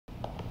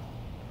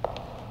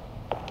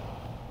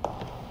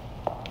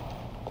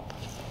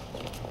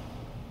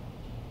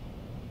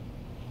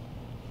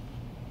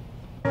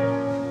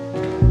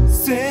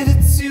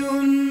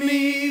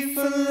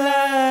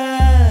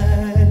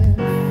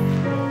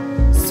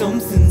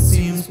Something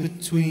seems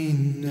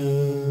between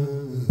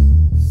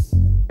us.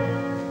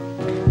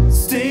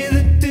 Stay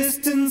the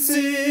distance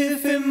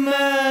if it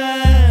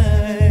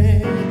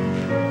might.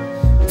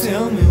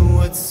 Tell me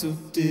what's so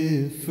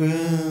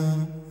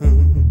different.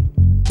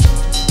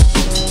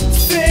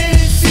 Say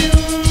it's you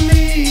and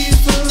me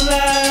for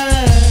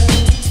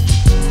life.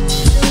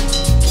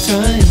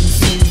 Try and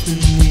see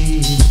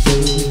beneath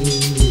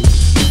us.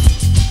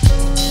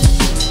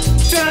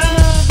 Try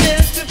my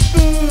best to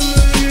put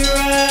it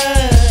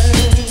right.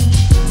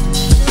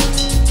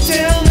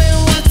 Tell me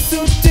what's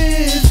so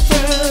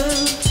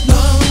different.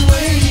 Long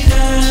way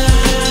down.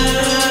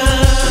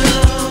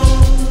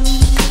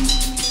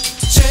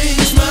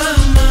 Change my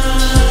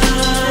mind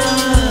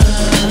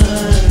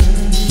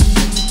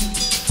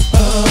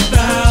about